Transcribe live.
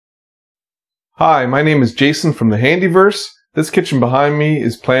Hi, my name is Jason from the Handyverse. This kitchen behind me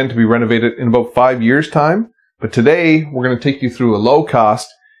is planned to be renovated in about 5 years' time, but today we're going to take you through a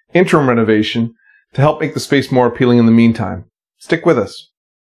low-cost interim renovation to help make the space more appealing in the meantime. Stick with us.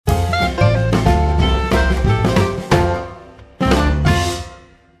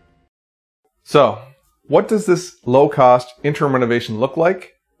 So, what does this low-cost interim renovation look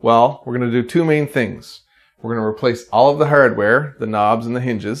like? Well, we're going to do two main things. We're going to replace all of the hardware, the knobs and the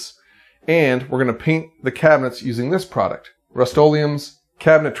hinges, and we're going to paint the cabinets using this product, Rustoleum's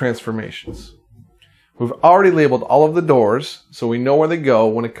Cabinet Transformations. We've already labeled all of the doors, so we know where they go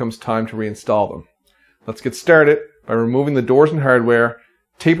when it comes time to reinstall them. Let's get started by removing the doors and hardware,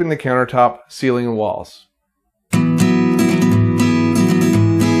 taping the countertop, ceiling, and walls.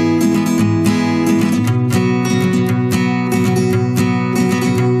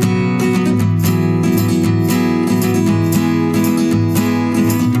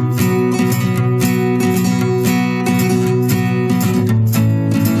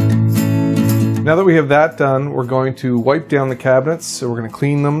 Now that we have that done, we're going to wipe down the cabinets. So we're going to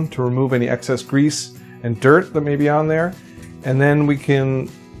clean them to remove any excess grease and dirt that may be on there. And then we can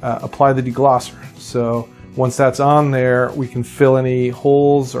apply the deglosser. So once that's on there, we can fill any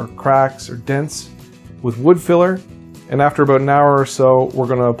holes or cracks or dents with wood filler. And after about an hour or so, we're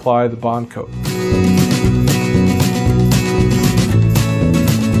going to apply the bond coat.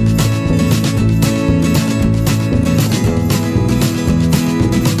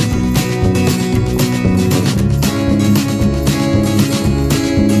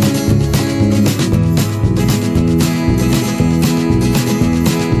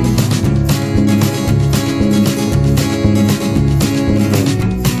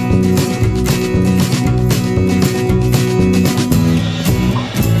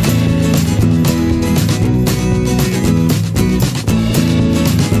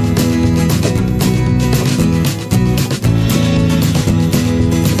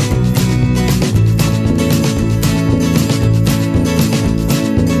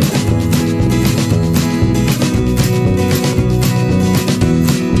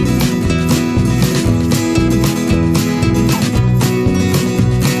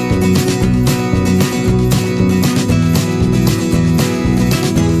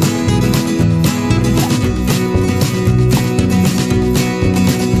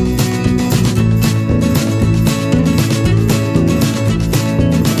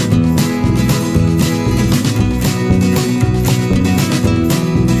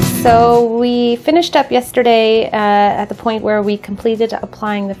 So we finished up yesterday at the point where we completed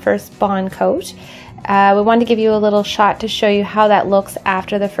applying the first bond coat. We wanted to give you a little shot to show you how that looks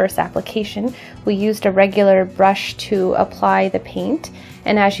after the first application. We used a regular brush to apply the paint,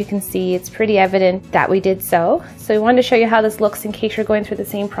 and as you can see, it's pretty evident that we did so. So we wanted to show you how this looks in case you're going through the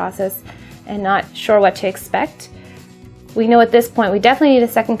same process and not sure what to expect. We know at this point we definitely need a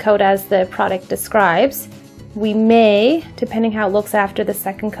second coat as the product describes. We may, depending how it looks after the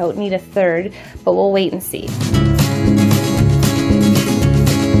second coat, need a third, but we'll wait and see.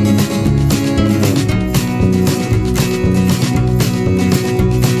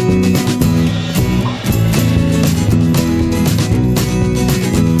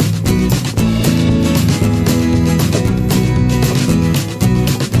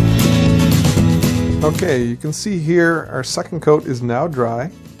 Okay, you can see here our second coat is now dry,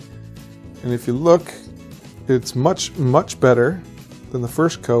 and if you look, it's much better than the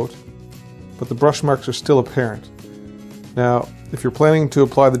first coat, but the brush marks are still apparent. Now, if you're planning to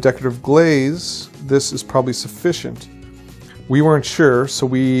apply the decorative glaze, this is probably sufficient. We weren't sure, so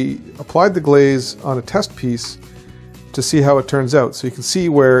we applied the glaze on a test piece to see how it turns out. So you can see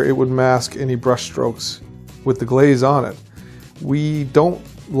where it would mask any brush strokes with the glaze on it. We don't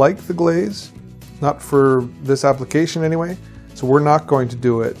like the glaze, not for this application anyway, so we're not going to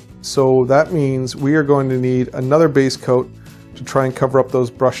do it. So that means we are going to need another base coat to try and cover up those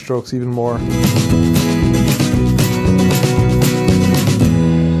brush strokes even more.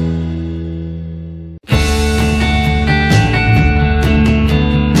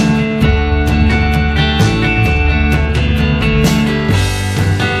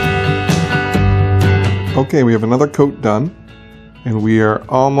 Okay, we have another coat done, and we are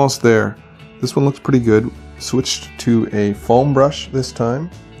almost there. This one looks pretty good. Switched to a foam brush this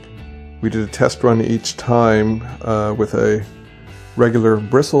time. We did a test run each time with a regular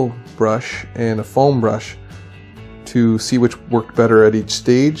bristle brush and a foam brush to see which worked better at each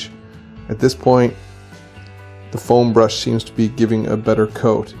stage. At this point, the foam brush seems to be giving a better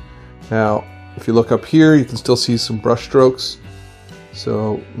coat. Now, if you look up here, you can still see some brush strokes.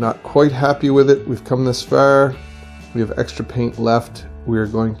 So, not quite happy with it. We've come this far. We have extra paint left. We are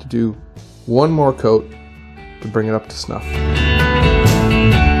going to do one more coat to bring it up to snuff.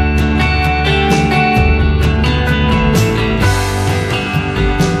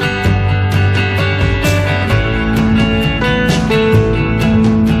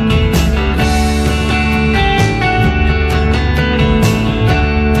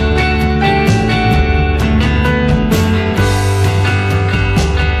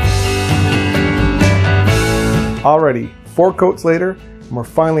 Alrighty, 4 coats later, and we're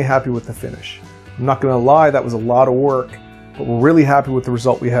finally happy with the finish. I'm not going to lie, that was a lot of work, but we're really happy with the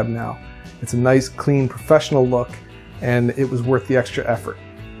result we have now. It's a nice, clean, professional look, and it was worth the extra effort.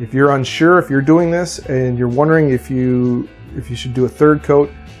 If you're unsure if you're doing this and you're wondering if you should do a 3rd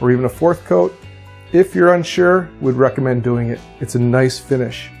coat or even a 4th coat, if you're unsure, we'd recommend doing it. It's a nice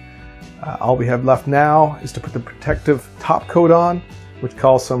finish. All we have left now is to put the protective top coat on, which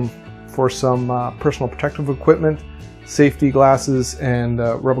calls for some personal protective equipment, safety glasses, and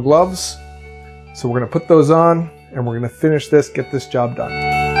rubber gloves. So we're going to put those on and we're going to finish this, get this job done.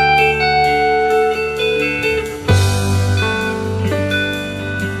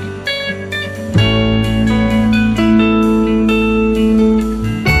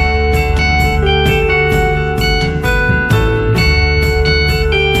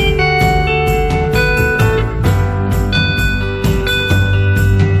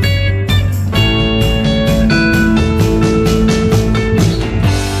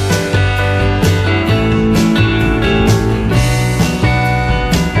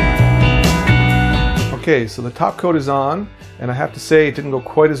 Okay, so the top coat is on, and I have to say it didn't go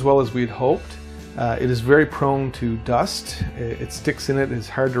quite as well as we'd hoped. It is very prone to dust. It sticks in it, it's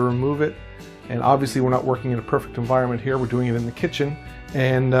hard to remove it, and obviously we're not working in a perfect environment here, we're doing it in the kitchen.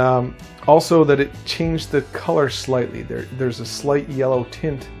 And also that it changed the color slightly. There's a slight yellow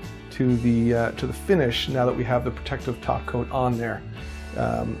tint to the finish now that we have the protective top coat on there.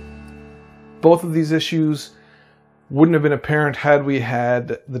 Both of these issues wouldn't have been apparent had we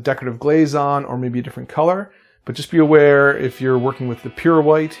had the decorative glaze on or maybe a different color, but just be aware if you're working with the pure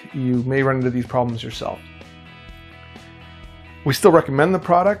white, you may run into these problems yourself. We still recommend the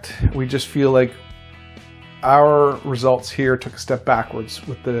product, we just feel like our results here took a step backwards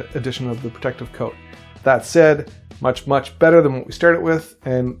with the addition of the protective coat. That said, much better than what we started with,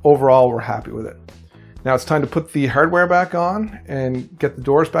 and overall we're happy with it. Now it's time to put the hardware back on and get the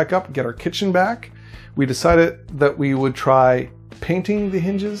doors back up, get our kitchen back. We decided that we would try painting the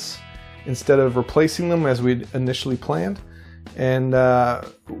hinges instead of replacing them as we'd initially planned. And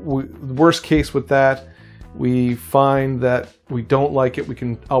the worst case with that, we find that we don't like it. We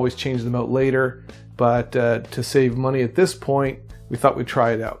can always change them out later, but to save money at this point, we thought we'd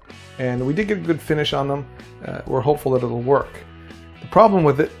try it out. And we did get a good finish on them. We're hopeful that it'll work. The problem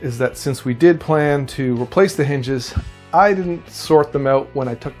with it is that since we did plan to replace the hinges, I didn't sort them out when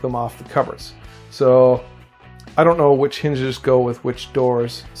I took them off the covers. So I don't know which hinges go with which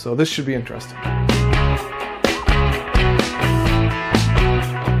doors, so this should be interesting.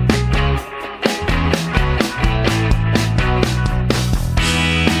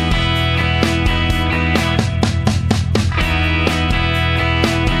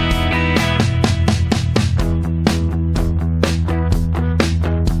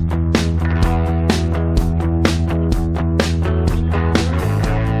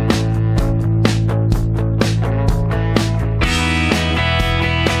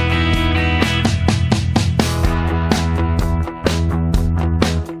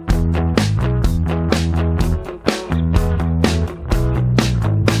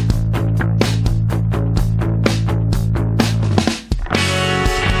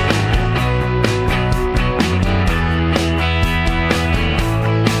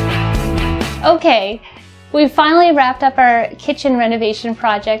 Okay, we finally wrapped up our kitchen renovation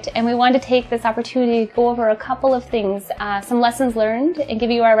project, and we wanted to take this opportunity to go over a couple of things, some lessons learned, and give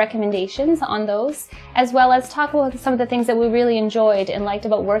you our recommendations on those, as well as talk about some of the things that we really enjoyed and liked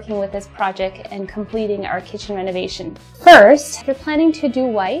about working with this project and completing our kitchen renovation. First, if you're planning to do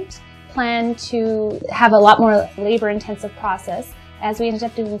white, plan to have a lot more labor-intensive process, as we ended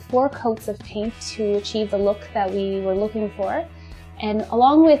up doing 4 coats of paint to achieve the look that we were looking for. And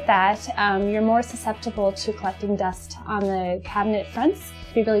along with that, you're more susceptible to collecting dust on the cabinet fronts.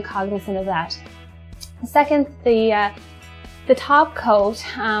 Be really cognizant of that. Second, the top coat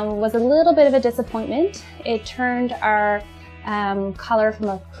was a little bit of a disappointment. It turned our color from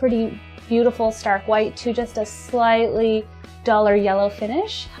a pretty beautiful stark white to just a slightly duller yellow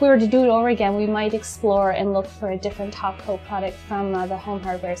finish. If we were to do it over again, we might explore and look for a different top coat product from the home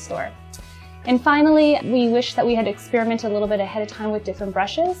hardware store. And finally, we wish that we had experimented a little bit ahead of time with different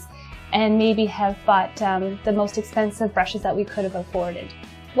brushes and maybe have bought the most expensive brushes that we could have afforded.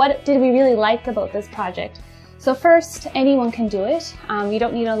 What did we really like about this project? So first, anyone can do it. You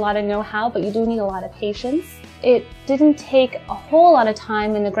don't need a lot of know-how, but you do need a lot of patience. It didn't take a whole lot of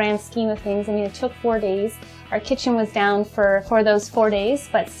time in the grand scheme of things. I mean, it took 4 days. Our kitchen was down for those 4 days,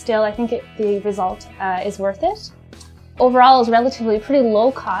 but still, I think the result is worth it. Overall, it was relatively pretty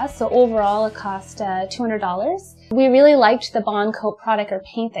low cost, so overall it cost $200. We really liked the Bond Coat product or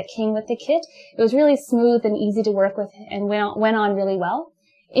paint that came with the kit. It was really smooth and easy to work with and went on really well.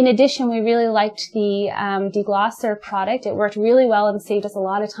 In addition, we really liked the deglosser product. It worked really well and saved us a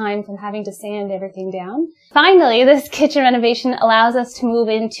lot of time from having to sand everything down. Finally, this kitchen renovation allows us to move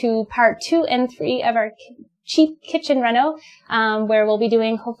into part 2 and 3 of our cheap kitchen reno, where we'll be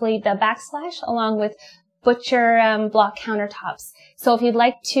doing hopefully the backsplash along with butcher block countertops. So if you'd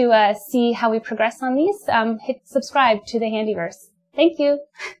like to see how we progress on these, hit subscribe to the Handyverse. Thank you.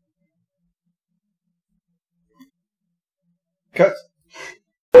 Cut.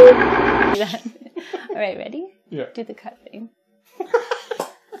 All right, ready? Yeah. Do the cut thing.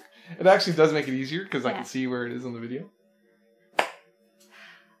 It actually does make it easier because I can see where it is on the video.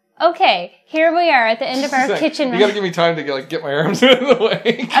 Okay, here we are at the end of our kitchen. You gotta give me time to get my arms out of the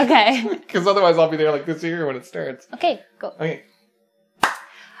way. Okay. Because otherwise I'll be there like this here when it starts. Okay, go. Okay.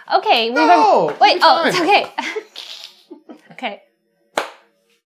 Okay. No! Wait, oh, it's okay. Okay.